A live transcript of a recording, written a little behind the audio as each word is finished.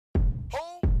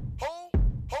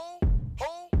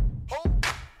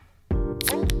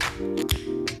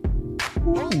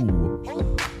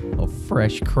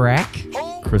fresh crack.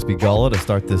 Crispy Gullah to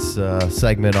start this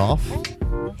segment off.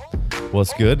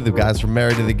 What's good? The guys from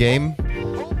Married to the Game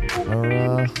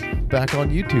are back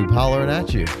on YouTube hollering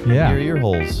at you. Yeah. In your ear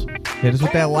holes. Hit us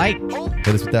with that like.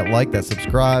 Hit us with that like, that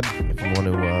subscribe. If you want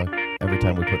to, every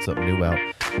time we put something new out,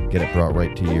 get it brought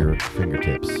right to your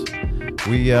fingertips.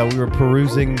 We were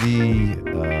perusing the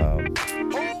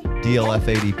DLF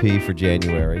ADP for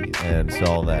January and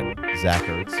saw that Zach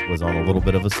Ertz was on a little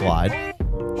bit of a slide.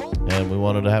 And we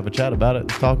wanted to have a chat about it,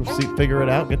 figure it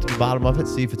out, get to the bottom of it,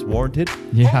 see if it's warranted.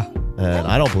 Yeah. And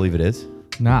I don't believe it is.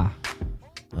 Nah.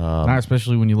 Not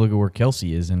especially when you look at where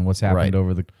Kelsey is and what's happened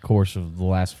over the course of the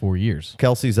last 4 years.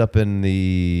 Kelsey's up in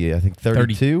the, I think,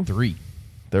 32? 33.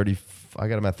 30. I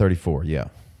got him at 34, yeah.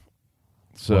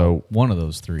 So well, one of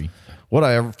those three. What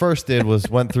I first did was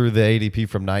went through the ADP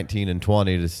from 19 and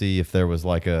 20 to see if there was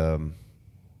like a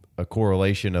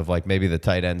correlation of like maybe the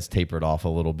tight ends tapered off a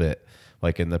little bit,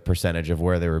 like in the percentage of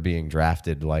where they were being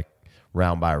drafted, like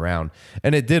round by round.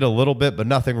 And it did a little bit, but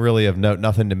nothing really of note,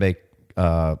 nothing to make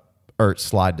Ertz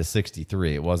slide to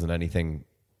 63. It wasn't anything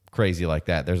crazy like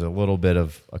that. There's a little bit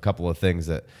of a couple of things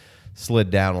that slid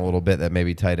down a little bit that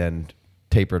maybe tight end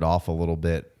tapered off a little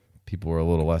bit. People were a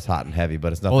little less hot and heavy,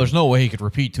 but it's nothing. Well, there's no way he could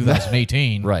repeat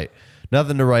 2018. Right.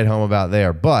 Nothing to write home about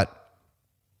there. But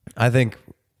I think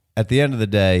at the end of the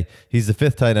day, he's the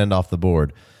fifth tight end off the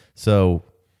board. So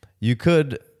you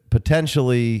could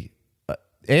potentially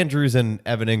Andrews and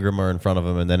Evan Ingram are in front of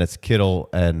him, and then it's Kittle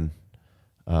and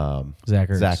Zach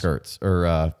Ertz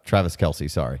or Travis Kelce,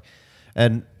 sorry.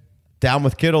 And down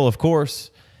with Kittle, of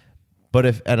course.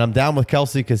 But I'm down with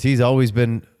Kelce because he's always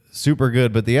been super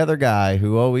good, but the other guy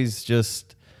who always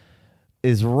just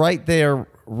is right there,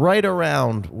 right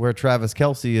around where Travis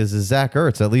Kelce is Zach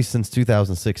Ertz, at least since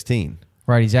 2016.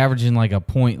 Right, he's averaging like a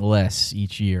point less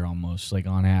each year almost, like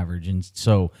on average. And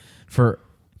so for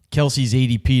Kelsey's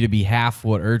ADP to be half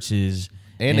what Ertz is.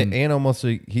 And almost,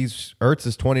 Ertz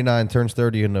is 29, turns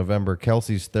 30 in November.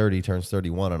 Kelsey's 30, turns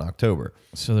 31 in October.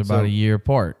 So they're about a year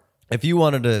apart. If you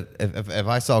wanted to, if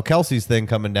I saw Kelsey's thing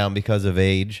coming down because of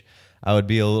age, I would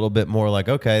be a little bit more like,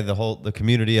 okay, the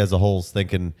community as a whole is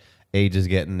thinking age is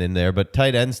getting in there. But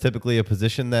tight end's typically a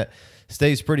position that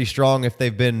stays pretty strong if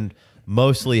they've been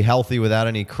mostly healthy without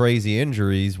any crazy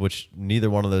injuries, which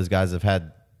neither one of those guys have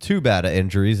had too bad of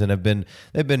injuries and they've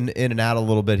been in and out a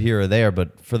little bit here or there.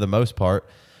 But for the most part,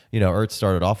 Ertz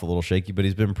started off a little shaky, but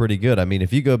he's been pretty good. I mean,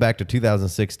 if you go back to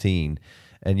 2016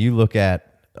 and you look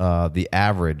at the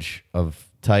average of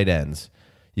tight ends,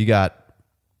 you got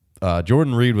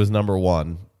Jordan Reed was number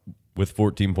one with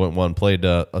 14.1, played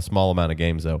a small amount of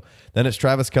games, though. Then it's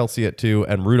Travis Kelce at 2,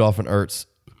 and Rudolph and Ertz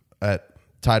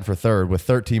tied for third with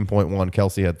 13.1.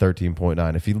 Kelce had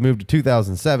 13.9. If you move to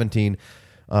 2017,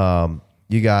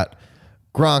 you got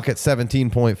Gronk at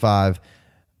 17.5,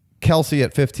 Kelce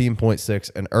at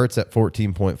 15.6, and Ertz at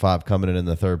 14.5 coming in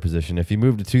the third position. If you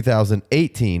move to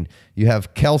 2018, you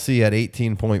have Kelce at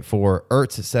 18.4,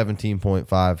 Ertz at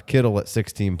 17.5, Kittle at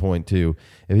 16.2.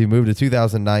 If you move to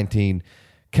 2019,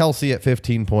 Kelce at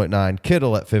 15.9,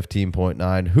 Kittle at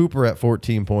 15.9, Hooper at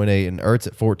 14.8, and Ertz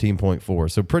at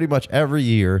 14.4. So pretty much every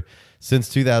year since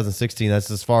 2016,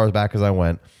 that's as far back as I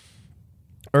went,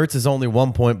 Ertz is only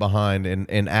 1 point behind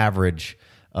in average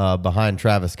behind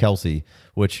Travis Kelce,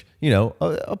 which,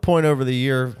 a point over the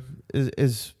year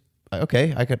is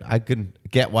okay. I could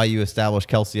get why you establish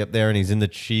Kelce up there and he's in the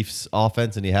Chiefs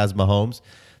offense and he has Mahomes.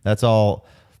 That's all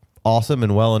awesome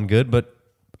and well and good, but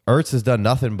Ertz has done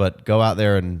nothing but go out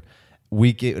there and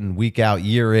week in, week out,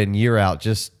 year in, year out,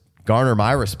 just garner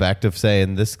my respect of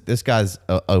saying this guy's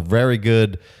a very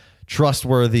good,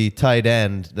 trustworthy tight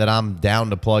end that I'm down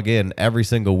to plug in every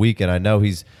single week, and I know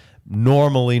he's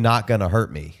normally not going to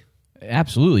hurt me.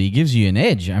 Absolutely. He gives you an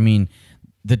edge. I mean,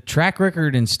 the track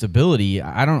record and stability,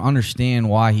 I don't understand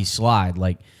why he slide.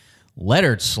 Like, let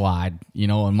Ertz slide,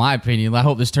 in my opinion. I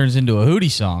hope this turns into a Hootie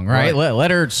song, right?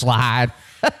 Let Ertz slide.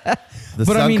 The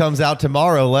sun comes out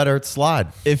tomorrow, let Ertz slide.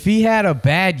 If he had a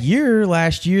bad year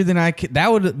last year, then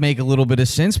that would make a little bit of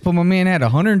sense. But my man had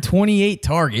 128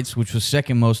 targets, which was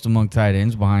second most among tight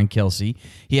ends behind Kelce.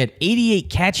 He had 88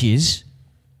 catches,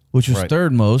 which was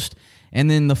third most. And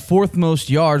then the fourth most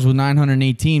yards with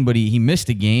 918, but he missed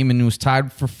a game and was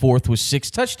tied for fourth with 6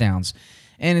 touchdowns.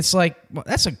 And it's like, well,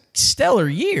 that's a stellar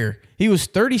year. He was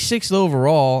 36th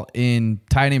overall in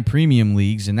tight end premium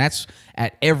leagues, and that's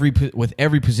with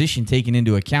every position taken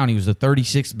into account. He was the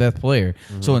 36th best player.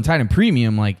 Mm-hmm. So in tight end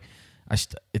premium,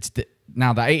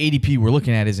 now the ADP we're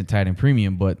looking at isn't tight end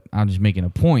premium, but I'm just making a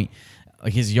point.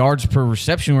 Like, his yards per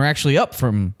reception were actually up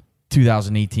from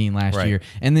 2018 last year.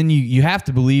 And then you have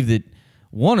to believe that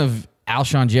one of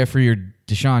Alshon Jeffrey or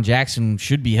Deshaun Jackson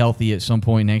should be healthy at some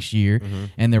point next year,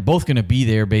 and they're both going to be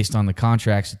there based on the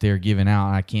contracts that they're giving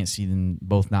out. I can't see them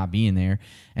both not being there.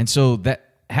 And so that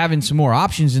having some more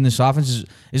options in this offense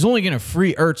is only going to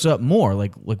free Ertz up more,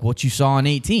 like what you saw in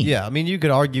 18. Yeah, I mean, you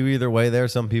could argue either way there.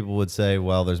 Some people would say,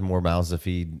 well, there's more mouths to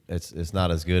feed. It's not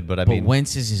as good. But mean,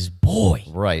 Wentz is his boy.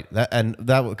 Right. That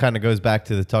kind of goes back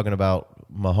to the talking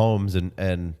about Mahomes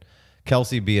and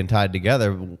Kelsey being tied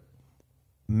together.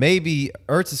 Maybe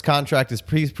Ertz's contract is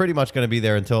pretty much going to be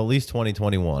there until at least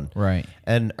 2021. Right.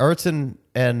 And Ertz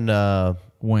and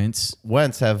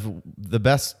Wentz have the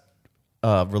best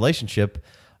relationship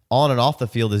on and off the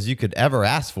field as you could ever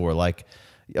ask for. Like,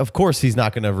 of course, he's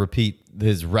not going to repeat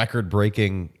his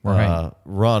record-breaking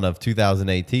run of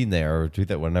 2018 there, or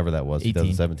whenever that was, 18.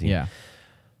 2017. Yeah.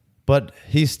 But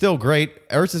he's still great.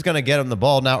 Ertz is going to get him the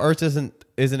ball. Now, Ertz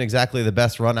isn't exactly the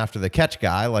best run after the catch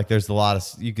guy. Like, there's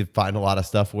you could find a lot of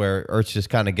stuff where Ertz just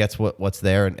kind of gets what's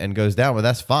there and goes down, but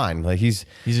that's fine. Like, he's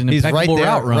right there,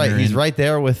 route runner. Right, he's right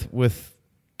there with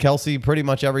Kelsey pretty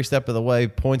much every step of the way,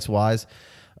 points wise.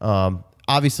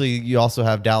 Obviously, you also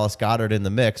have Dallas Goedert in the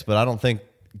mix, but I don't think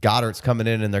Goddard's coming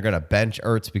in and they're going to bench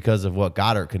Ertz because of what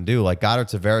Goedert can do. Like,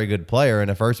 Goddard's a very good player,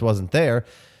 and if Ertz wasn't there,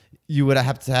 you would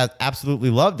have to have absolutely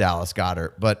loved Dallas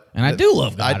Goedert. And I do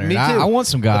love Goedert. Me too. I want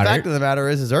some Goedert. The fact of the matter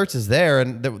is Ertz is there,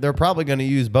 and they're probably going to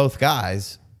use both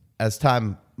guys as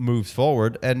time moves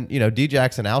forward. And,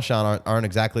 D-Jax and Alshon aren't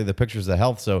exactly the pictures of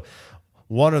health, so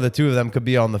one or the two of them could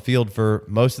be on the field for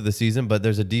most of the season, but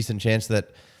there's a decent chance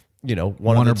that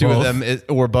one of the two of them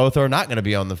or both are not going to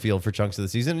be on the field for chunks of the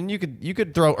season. And you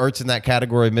could throw Ertz in that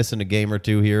category, missing a game or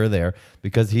two here or there,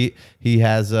 because he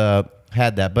has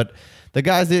had that. But the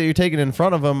guys that you're taking in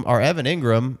front of him are Evan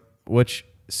Ingram, which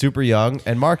super young,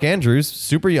 and Mark Andrews,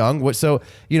 super young. So,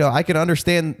 I can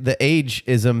understand the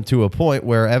ageism to a point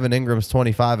where Evan Ingram's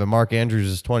 25 and Mark Andrews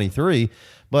is 23,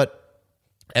 but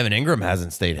Evan Ingram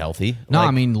hasn't stayed healthy. No,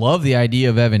 love the idea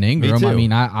of Evan Ingram. Me too. I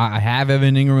mean, I have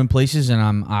Evan Ingram in places, and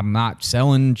I'm not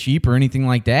selling cheap or anything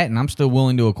like that, and I'm still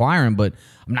willing to acquire him, but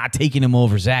I'm not taking him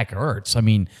over Zach Ertz. I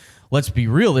mean, let's be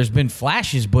real. There's been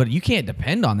flashes, but you can't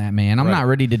depend on that, man. I'm not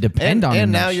ready to depend on him.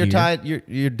 And now you're tied.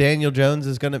 Your Daniel Jones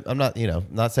is going to. I'm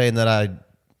not saying that I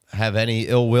have any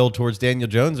ill will towards Daniel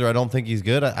Jones, or I don't think he's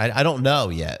good. I don't know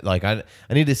yet. Like, I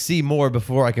need to see more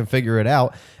before I can figure it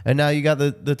out. And now you got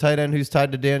the tight end who's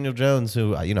tied to Daniel Jones,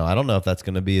 who I don't know if that's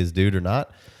going to be his dude or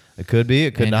not. It could be.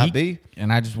 It could not be.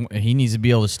 And he needs to be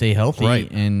able to stay healthy.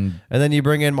 Right. And then you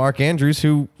bring in Mark Andrews,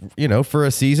 who for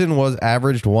a season was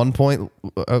averaged 1 point,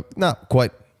 not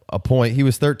quite a point. He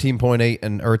was 13.8,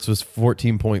 and Ertz was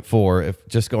 14.4. If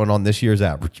just going on this year's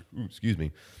average. Excuse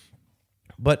me.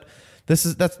 But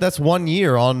that's 1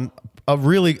 year on a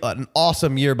really an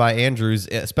awesome year by Andrews,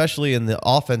 especially in the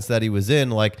offense that he was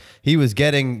in. Like, he was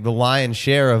getting the lion's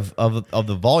share of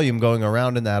the volume going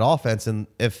around in that offense. And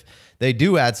if they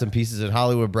do add some pieces and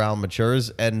Hollywood Brown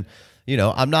matures, and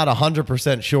I'm not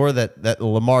 100% sure that the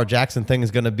Lamar Jackson thing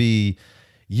is going to be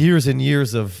years and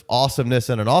years of awesomeness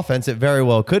in an offense. It very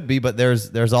well could be, but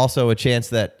there's also a chance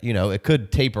that it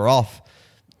could taper off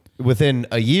within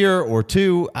a year or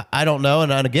two. I don't know.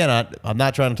 And again, I'm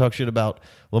not trying to talk shit about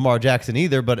Lamar Jackson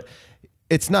either, but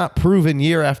it's not proven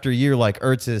year after year like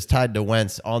Ertz is tied to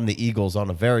Wentz on the Eagles on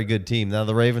a very good team. Now,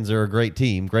 the Ravens are a great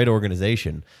team, great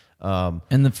organization. For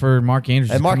Mark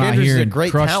Andrews, and Mark Andrews is a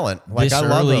great talent. Like, this I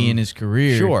love early him in his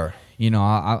career. Sure.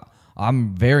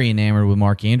 I'm very enamored with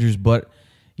Mark Andrews, but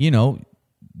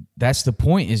that's the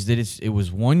point, is that it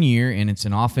was 1 year, and it's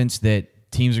an offense that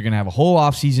teams are going to have a whole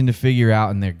offseason to figure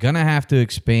out, and they're going to have to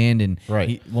expand, and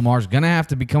Lamar's going to have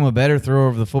to become a better thrower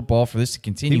of the football for this to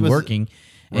continue working.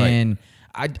 Right. And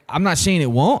I'm not saying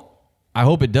it won't. I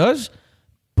hope it does,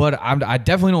 but I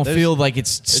definitely don't feel like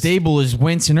it's stable as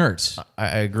Wentz and Ertz.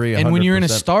 I agree 100%. And when you're in a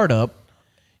startup,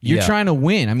 you're trying to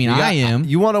win. I mean, I am.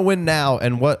 You want to win now,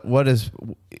 and what is...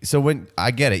 So when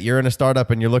I get it, you're in a startup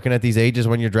and you're looking at these ages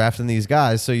when you're drafting these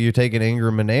guys, so you're taking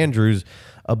Ingram and Andrews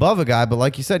above a guy, but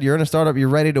like you said, you're in a startup, you're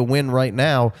ready to win right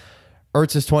now.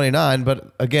 Ertz is 29,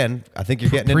 but again, I think you're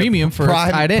getting premium for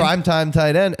tight end. Prime time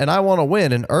tight end, and I want to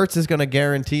win, and Ertz is going to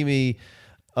guarantee me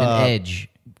an edge,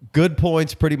 good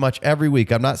points pretty much every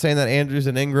week. I'm not saying that Andrews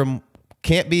and Ingram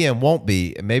can't be and won't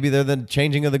be. Maybe they're the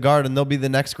changing of the guard, and they'll be the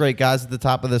next great guys at the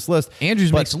top of this list.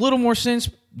 Andrews makes a little more sense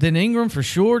than Ingram for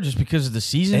sure, just because of the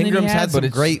season Ingram's that he had some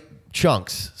great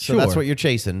chunks, so that's what you're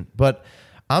chasing. But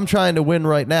I'm trying to win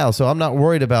right now, so I'm not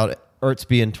worried about Ertz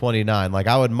being 29. Like,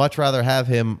 I would much rather have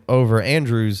him over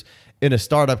Andrews in a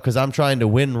startup because I'm trying to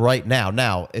win right now.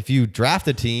 Now, if you draft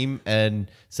a team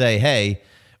and say, hey,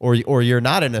 or you're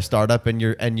not in a startup and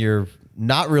you're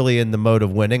not really in the mode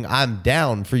of winning, I'm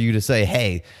down for you to say,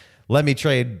 hey, let me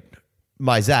trade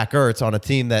my Zach Ertz on a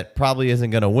team that probably isn't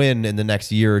going to win in the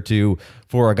next year or two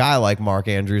for a guy like Mark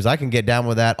Andrews. I can get down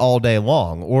with that all day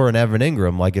long, or an Evan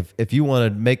Ingram. Like if you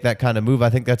want to make that kind of move, I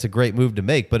think that's a great move to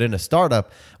make. But in a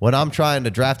startup, when I'm trying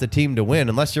to draft a team to win,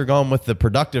 unless you're going with the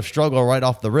productive struggle right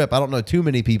off the rip, I don't know too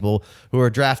many people who are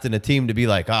drafting a team to be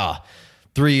like,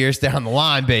 3 years down the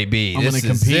line, baby, I'm this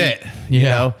gonna is compete. it. You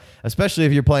know, especially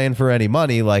if you're playing for any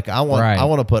money. Like I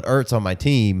want to put Ertz on my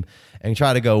team and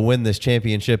try to go win this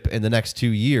championship in the next 2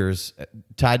 years,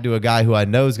 tied to a guy who I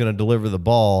know is going to deliver the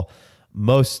ball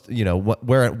most,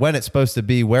 when it's supposed to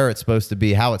be, where it's supposed to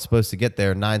be, how it's supposed to get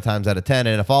there 9 times out of 10.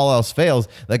 And if all else fails,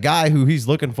 the guy who he's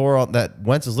looking for that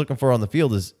Wentz is looking for on the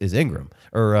field is Ingram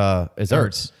or is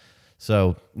Ertz.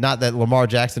 So not that Lamar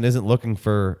Jackson isn't looking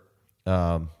for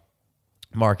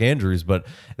Mark Andrews, but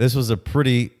this was a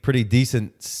pretty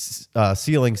decent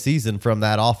ceiling season from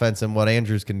that offense and what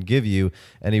Andrews can give you,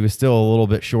 and he was still a little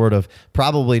bit short of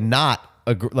probably not.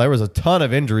 There was a ton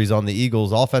of injuries on the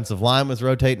Eagles. Offensive line was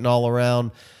rotating all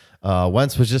around.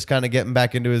 Wentz was just kind of getting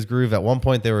back into his groove. At one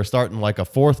point, they were starting like a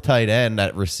 4th tight end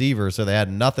at receiver, so they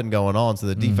had nothing going on. So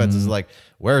the defense is like,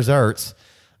 "Where's Ertz?"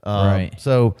 Right.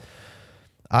 So.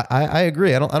 I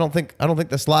agree. I don't think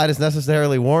the slide is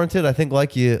necessarily warranted. I think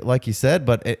like you said,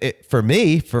 but for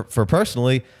me, for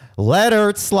personally, let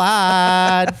Ertz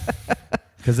slide.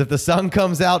 Because if the sun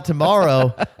comes out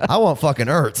tomorrow, I want fucking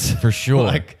Ertz for sure.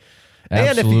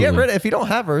 And if you don't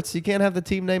have Ertz, you can't have the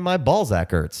team name my ball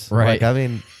Zach Ertz. Right. I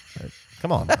mean,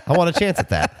 come on. I want a chance at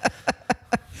that.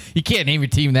 You can't name your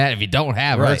team that if you don't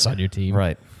have Ertz on your team.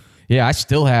 Right. Yeah, I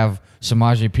still have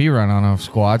Samaje Perine on a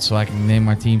squad, so I can name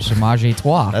my team Samaje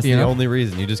Trois. That's the only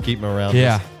reason. You just keep him around.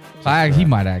 Yeah. He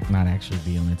might not actually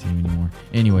be on the team anymore.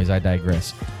 Anyways, I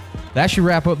digress. That should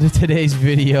wrap up today's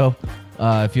video.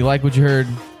 If you like what you heard,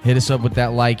 hit us up with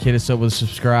that like, hit us up with a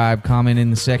subscribe, comment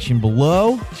in the section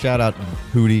below. Shout out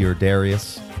Hootie or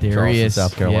Darius, Charleston,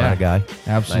 South Carolina guy.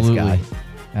 Absolutely. Nice guy.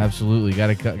 Absolutely.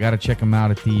 Got to check them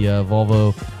out at the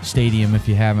Volvo Stadium if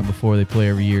you haven't before. They play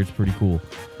every year. It's pretty cool.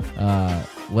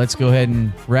 Let's go ahead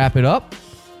and wrap it up,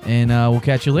 and we'll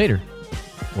catch you later.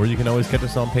 Or you can always catch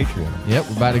us on Patreon. Yep,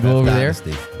 we're about to go over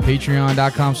Dynasty. there.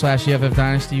 Patreon.com/EFF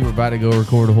Dynasty. We're about to go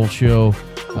record a whole show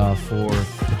for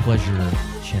the Pleasure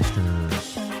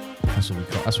Chesters. That's what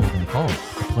we're going to call it.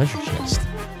 The Pleasure Chest.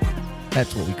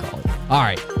 That's what we call it. All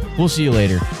right. We'll see you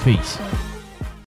later. Peace.